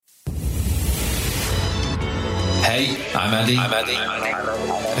Hey, I'm Andy.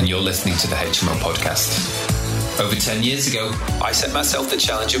 And you're listening to the HMO Podcast. Over 10 years ago, I set myself the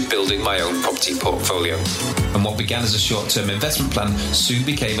challenge of building my own property portfolio. And what began as a short-term investment plan soon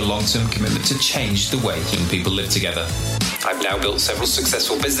became a long-term commitment to change the way young people live together. I've now built several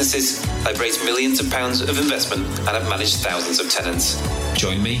successful businesses, I've raised millions of pounds of investment, and I've managed thousands of tenants.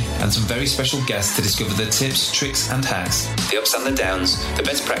 Join me and some very special guests to discover the tips, tricks and hacks, the ups and the downs, the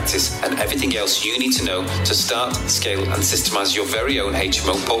best practice and everything else you need to know to start, scale and systemize your very own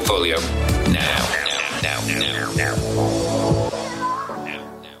HMO portfolio. Now.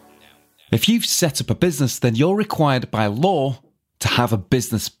 If you've set up a business, then you're required by law to have a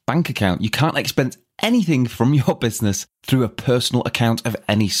business bank account. You can't expense anything from your business through a personal account of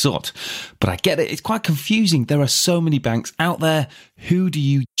any sort. But I get it, it's quite confusing. There are so many banks out there. Who do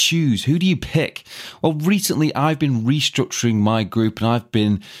you choose? Who do you pick? Well, recently I've been restructuring my group and I've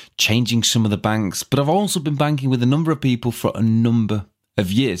been changing some of the banks, but I've also been banking with a number of people for a number of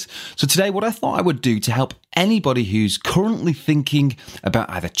years. So today, what I thought I would do to help anybody who's currently thinking about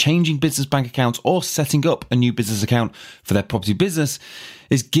either changing business bank accounts or setting up a new business account for their property business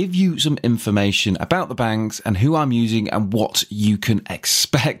is give you some information about the banks and who I'm using and what you can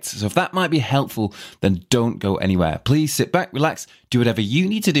expect. So if that might be helpful, then don't go anywhere. Please sit back, relax, do whatever you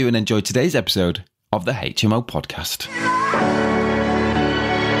need to do and enjoy today's episode of the HMO Podcast.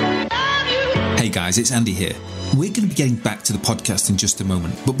 Hey guys, it's Andy here. We're going to be getting back to the podcast in just a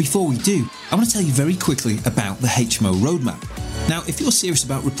moment, but before we do, I want to tell you very quickly about the HMO Roadmap. Now, if you're serious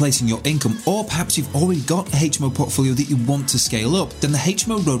about replacing your income, or perhaps you've already got a HMO portfolio that you want to scale up, then the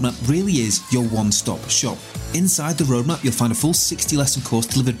HMO Roadmap really is your one-stop shop. Inside the roadmap, you'll find a full 60-lesson course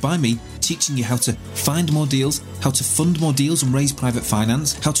delivered by me, teaching you how to find more deals, how to fund more deals and raise private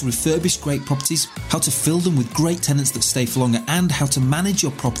finance, how to refurbish great properties, how to fill them with great tenants that stay for longer, and how to manage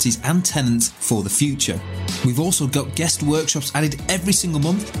your properties and tenants for the future. We've also got guest workshops added every single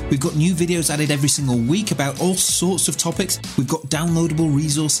month. We've got new videos added every single week about all sorts of topics. We've got downloadable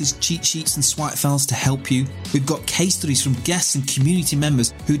resources, cheat sheets and swipe files to help you. We've got case studies from guests and community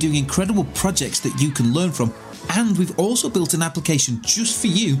members who are doing incredible projects that you can learn from. And we've also built an application just for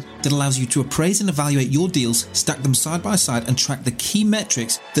you that allows you to appraise and evaluate your deals, stack them side by side and track the key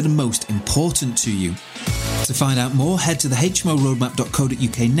metrics that are most important to you. To find out more, head to the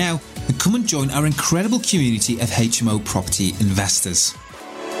hmoroadmap.co.uk now and come and join our incredible community of HMO property investors.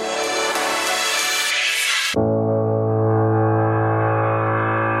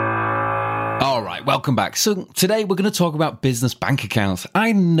 Welcome back. So today we're going to talk about business bank accounts.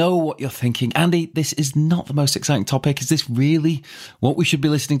 I know what you're thinking. Andy, this is not the most exciting topic. Is this really what we should be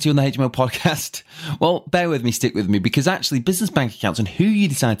listening to on the HMO Podcast? Well, bear with me, stick with me, because actually business bank accounts and who you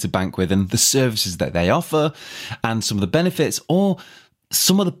decide to bank with and the services that they offer and some of the benefits or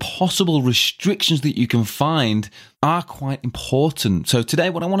some of the possible restrictions that you can find are quite important. So today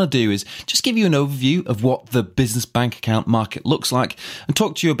what I want to do is just give you an overview of what the business bank account market looks like and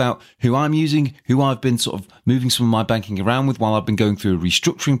talk to you about who I'm using, who I've been sort of moving some of my banking around with while I've been going through a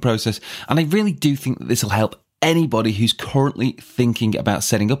restructuring process. And I really do think that this will help anybody who's currently thinking about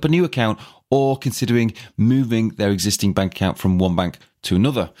setting up a new account or considering moving their existing bank account from one bank to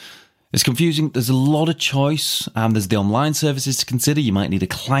another. It's confusing. There's a lot of choice. There's the online services to consider. You might need a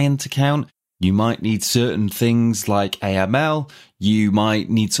client account. You might need certain things like AML. You might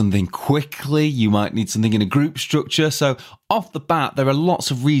need something quickly. You might need something in a group structure. So off the bat, there are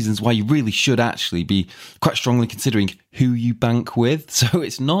lots of reasons why you really should actually be quite strongly considering who you bank with. So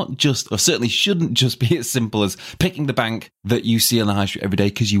it's not just, or certainly shouldn't just be as simple as picking the bank that you see on the high street every day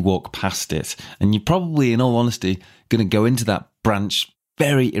because you walk past it. And you're probably, in all honesty, going to go into that branch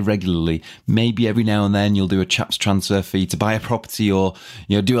very irregularly. Maybe every now and then you'll do a chaps transfer fee to buy a property or,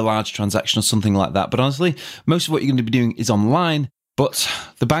 do a large transaction or something like that. But honestly, most of what you're going to be doing is online. But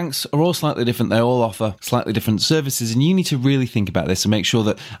the banks are all slightly different. They all offer slightly different services. And you need to really think about this and make sure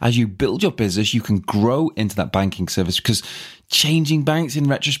that as you build your business, you can grow into that banking service, because changing banks in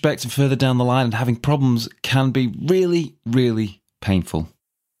retrospect and further down the line and having problems can be really, really painful.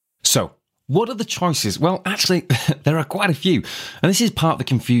 So, what are the choices? Well, actually, there are quite a few. And this is part of the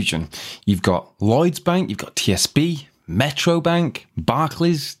confusion. You've got Lloyds Bank, you've got TSB, Metro Bank,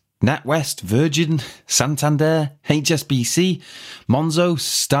 Barclays, NatWest, Virgin, Santander, HSBC, Monzo,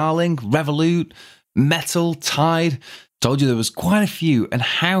 Starling, Revolut, Metal, Tide. Told you there was quite a few. And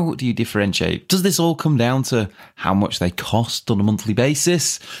how do you differentiate? Does this all come down to how much they cost on a monthly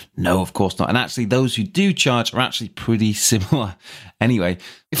basis? No, of course not. And actually, those who do charge are actually pretty similar. Anyway,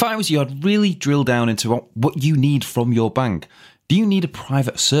 if I was you, I'd really drill down into what you need from your bank. If you need a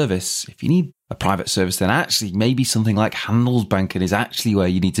private service, then actually maybe something like Handels Banken is actually where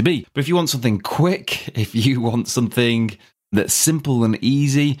you need to be. But if you want something quick, if you want something that's simple and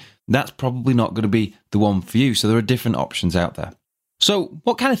easy, that's probably not going to be the one for you. So there are different options out there. So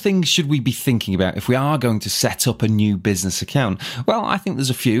what kind of things should we be thinking about if we are going to set up a new business account? Well, I think there's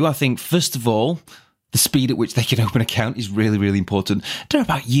a few. I think, first of all, the speed at which they can open an account is really, really important. I don't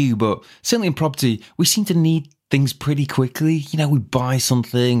know about you, but certainly in property, we seem to need things pretty quickly. We buy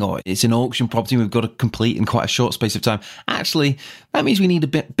something or it's an auction property we've got to complete in quite a short space of time. Actually, that means we need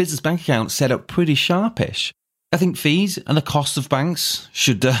a business bank account set up pretty sharpish. I think fees and the cost of banks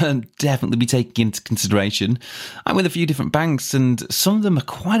should definitely be taken into consideration. I'm with a few different banks and some of them are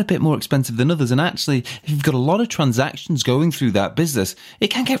quite a bit more expensive than others. And actually, if you've got a lot of transactions going through that business, it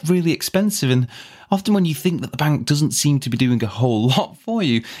can get really expensive. And often when you think that the bank doesn't seem to be doing a whole lot for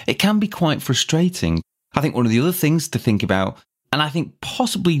you, it can be quite frustrating. I think one of the other things to think about, and I think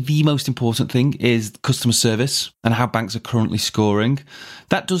possibly the most important thing, is customer service and how banks are currently scoring.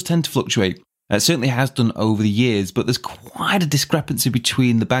 That does tend to fluctuate. It certainly has done over the years, but there's quite a discrepancy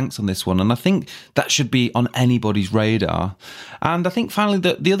between the banks on this one. And I think that should be on anybody's radar. And I think finally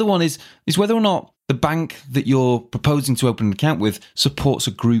the other one is whether or not the bank that you're proposing to open an account with supports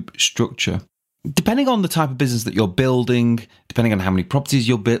a group structure. Depending on the type of business that you're building, depending on how many properties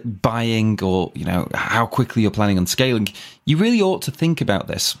you're buying or, how quickly you're planning on scaling, you really ought to think about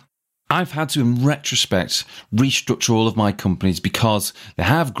this. I've had to, in retrospect, restructure all of my companies because they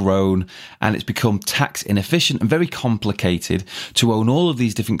have grown and it's become tax inefficient and very complicated to own all of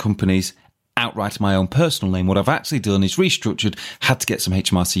these different companies outright in my own personal name. What I've actually done is restructured, had to get some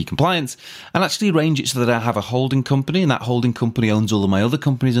HMRC compliance and actually arrange it so that I have a holding company, and that holding company owns all of my other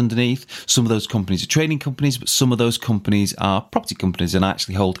companies underneath. Some of those companies are trading companies, but some of those companies are property companies and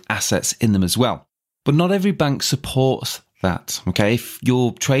actually hold assets in them as well. But not every bank supports that. Okay, if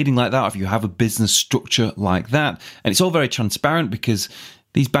you're trading like that, if you have a business structure like that, and it's all very transparent because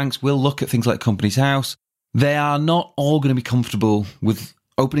these banks will look at things like Companies House, they are not all going to be comfortable with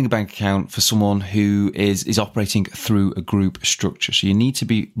opening a bank account for someone who is operating through a group structure. So you need to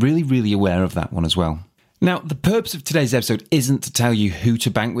be really, really aware of that one as well. Now, the purpose of today's episode isn't to tell you who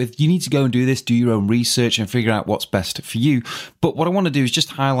to bank with. You need to go and do this, do your own research and figure out what's best for you. But what I want to do is just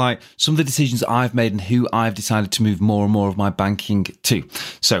highlight some of the decisions I've made and who I've decided to move more and more of my banking to.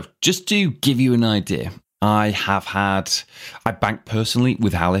 So just to give you an idea, I bank personally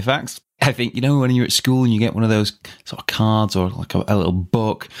with Halifax. I think, when you're at school and you get one of those sort of cards or like a little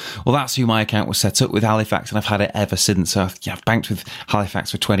book, well, that's who my account was set up with, Halifax, and I've had it ever since. So I've banked with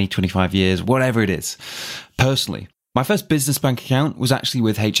Halifax for 20, 25 years, whatever it is. Personally, my first business bank account was actually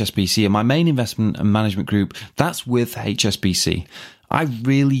with HSBC, and my main investment and management group, that's with HSBC. I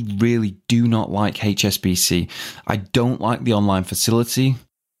really, really do not like HSBC. I don't like the online facility.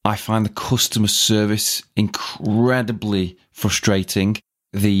 I find the customer service incredibly frustrating.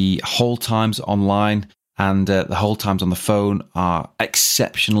 The hold times online and the hold times on the phone are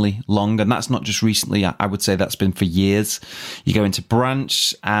exceptionally long. And that's not just recently. I would say that's been for years. You go into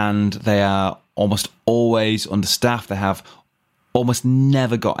branch and they are almost always understaffed. They have almost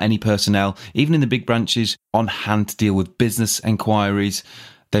never got any personnel, even in the big branches, on hand to deal with business enquiries.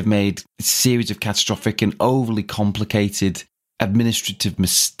 They've made a series of catastrophic and overly complicated administrative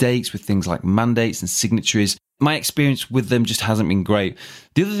mistakes with things like mandates and signatories. My experience with them just hasn't been great.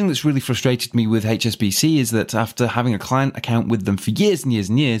 The other thing that's really frustrated me with HSBC is that after having a client account with them for years and years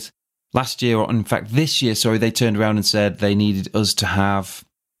and years, last year, or in fact this year, they turned around and said they needed us to have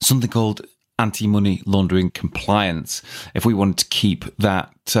something called anti-money laundering compliance if we wanted to keep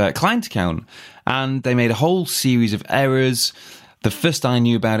that client account. And they made a whole series of errors. The first I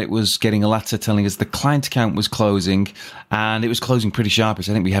knew about it was getting a letter telling us the client account was closing, and it was closing pretty sharpish.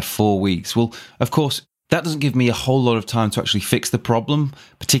 I think we had 4 weeks. Well, of course, that doesn't give me a whole lot of time to actually fix the problem,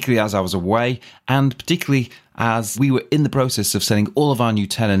 particularly as I was away, and particularly as we were in the process of sending all of our new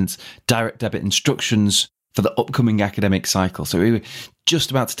tenants direct debit instructions for the upcoming academic cycle. So we were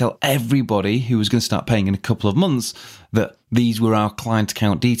just about to tell everybody who was going to start paying in a couple of months that these were our client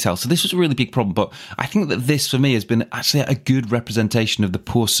account details. So this was a really big problem, but I think that this for me has been actually a good representation of the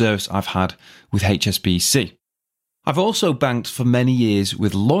poor service I've had with HSBC. I've also banked for many years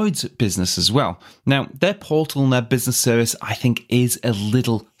with Lloyds Business as well. Now, their portal and their business service, I think, is a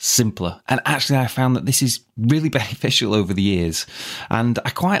little simpler. And actually, I found that this is really beneficial over the years. And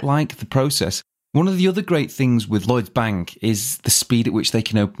I quite like the process. One of the other great things with Lloyds Bank is the speed at which they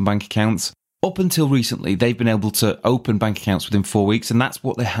can open bank accounts. Up until recently, they've been able to open bank accounts within 4 weeks, and that's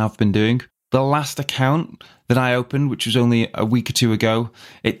what they have been doing. The last account that I opened, which was only a week or two ago,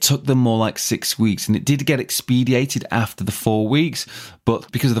 it took them more like 6 weeks, and it did get expedited after the 4 weeks,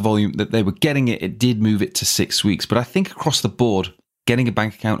 but because of the volume that they were getting it did move it to 6 weeks. But I think across the board, getting a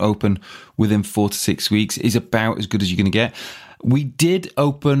bank account open within 4 to 6 weeks is about as good as you're going to get. We did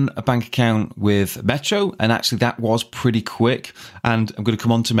open a bank account with Metro, and actually that was pretty quick, and I'm going to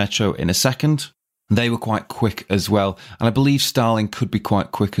come on to Metro in a second. They were quite quick as well, and I believe Starling could be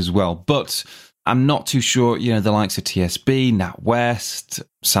quite quick as well, but I'm not too sure, the likes of TSB, NatWest,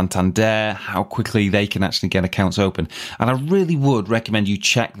 Santander, how quickly they can actually get accounts open. And I really would recommend you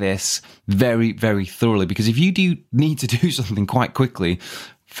check this very, very thoroughly, because if you do need to do something quite quickly,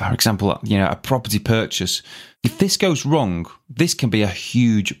 for example, a property purchase, if this goes wrong, this can be a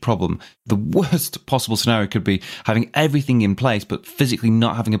huge problem. The worst possible scenario could be having everything in place, but physically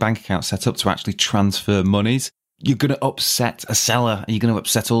not having a bank account set up to actually transfer monies. You're going to upset a seller, and you're going to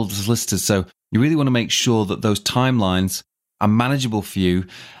upset all the solicitors. So you really want to make sure that those timelines are manageable for you,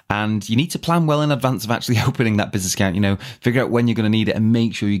 and you need to plan well in advance of actually opening that business account. Figure out when you're going to need it and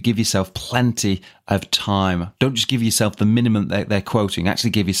make sure you give yourself plenty of time. Don't just give yourself the minimum they're quoting, actually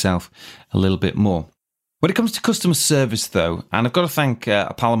give yourself a little bit more. When it comes to customer service though, and I've got to thank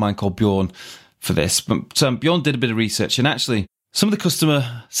a pal of mine called Bjorn for this, but Bjorn did a bit of research, and actually some of the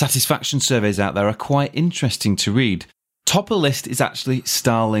customer satisfaction surveys out there are quite interesting to read. Top of the list is actually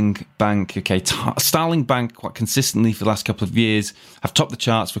Starling Bank. Okay, Starling Bank quite consistently for the last couple of years have topped the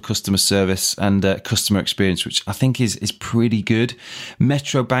charts for customer service and customer experience, which I think is pretty good.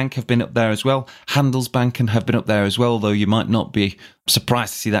 Metro Bank have been up there as well. Handelsbanken have been up there as well, though you might not be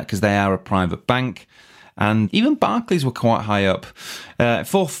surprised to see that because they are a private bank. And even Barclays were quite high up.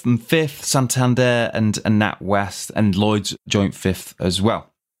 Fourth and fifth, Santander and NatWest, and Lloyds joint fifth as well.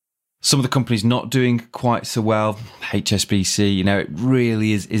 Some of the companies not doing quite so well, HSBC, it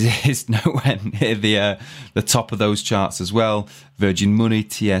really is nowhere near the top of those charts as well. Virgin Money,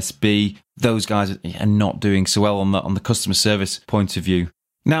 TSB, those guys are not doing so well on the customer service point of view.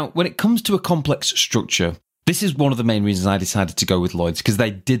 Now, when it comes to a complex structure, this is one of the main reasons I decided to go with Lloyds, because they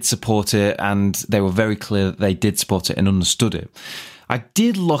did support it and they were very clear that they did support it and understood it. I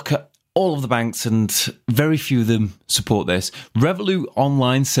did look at all of the banks and very few of them support this. Revolut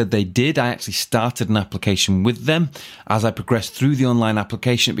Online said they did. I actually started an application with them. As I progressed through the online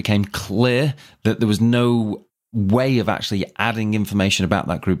application, it became clear that there was no way of actually adding information about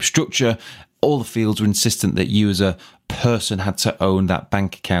that group structure. All the fields were insistent that you as a person had to own that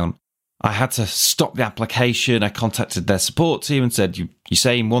bank account. I had to stop the application. I contacted their support team and said, you're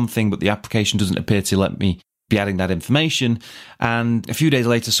saying one thing, but the application doesn't appear to let me be adding that information. And a few days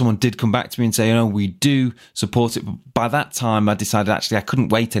later, someone did come back to me and say, we do support it. But by that time, I decided actually I couldn't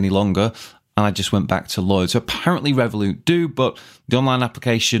wait any longer. And I just went back to Lloyds. So apparently Revolut do, but the online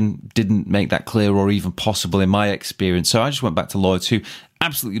application didn't make that clear or even possible in my experience. So I just went back to Lloyds, who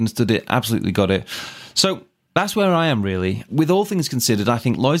absolutely understood it, absolutely got it. So that's where I am, really. With all things considered, I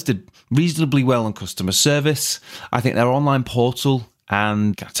think Lloyds did reasonably well on customer service. I think their online portal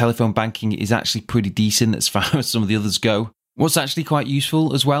and telephone banking is actually pretty decent as far as some of the others go. What's actually quite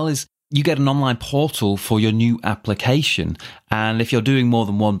useful as well is you get an online portal for your new application. And if you're doing more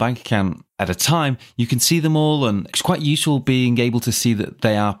than one bank account at a time, you can see them all. And it's quite useful being able to see that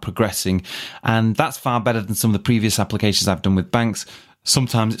they are progressing. And that's far better than some of the previous applications I've done with banks.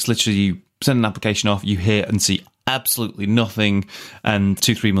 Sometimes it's literally you send an application off, you hear and see absolutely nothing, and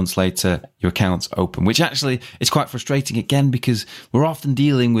 2-3 months later your account's open, which actually is quite frustrating again, because we're often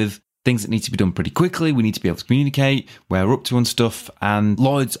dealing with things that need to be done pretty quickly. We need to be able to communicate where we're up to and stuff, and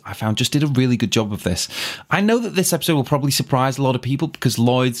Lloyds, I found, just did a really good job of this. I know that this episode will probably surprise a lot of people, because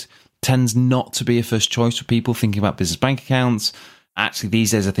Lloyds tends not to be a first choice for people thinking about business bank accounts. Actually,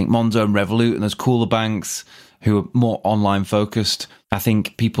 these days I think Monzo and Revolut and those cooler banks who are more online focused, I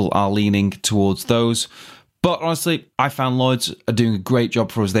think people are leaning towards those. But honestly, I found Lloyds are doing a great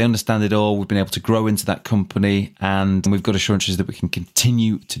job for us. They understand it all. We've been able to grow into that company, and we've got assurances that we can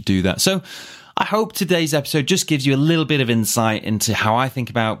continue to do that. So I hope today's episode just gives you a little bit of insight into how I think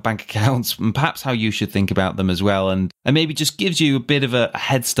about bank accounts, and perhaps how you should think about them as well, and maybe just gives you a bit of a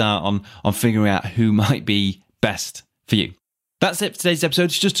head start on figuring out who might be best for you. That's it for today's episode.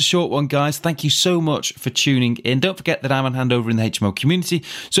 It's just a short one, guys. Thank you so much for tuning in. Don't forget that I'm on hand over in the HMO community.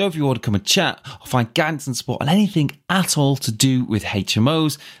 So if you want to come and chat or find guidance and support on anything at all to do with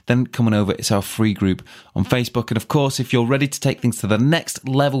HMOs, then come on over. It's our free group on Facebook. And of course, if you're ready to take things to the next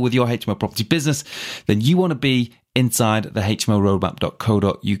level with your HMO property business, then you want to be inside the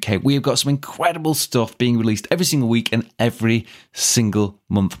hmoroadmap.co.uk. We have got some incredible stuff being released every single week and every single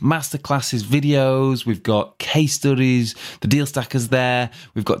month. Masterclasses, videos, we've got case studies, the deal stackers there,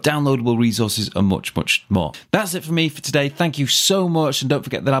 we've got downloadable resources and much, much more. That's it for me for today. Thank you so much. And don't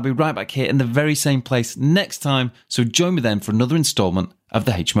forget that I'll be right back here in the very same place next time. So join me then for another installment of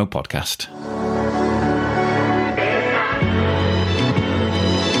the HMO podcast.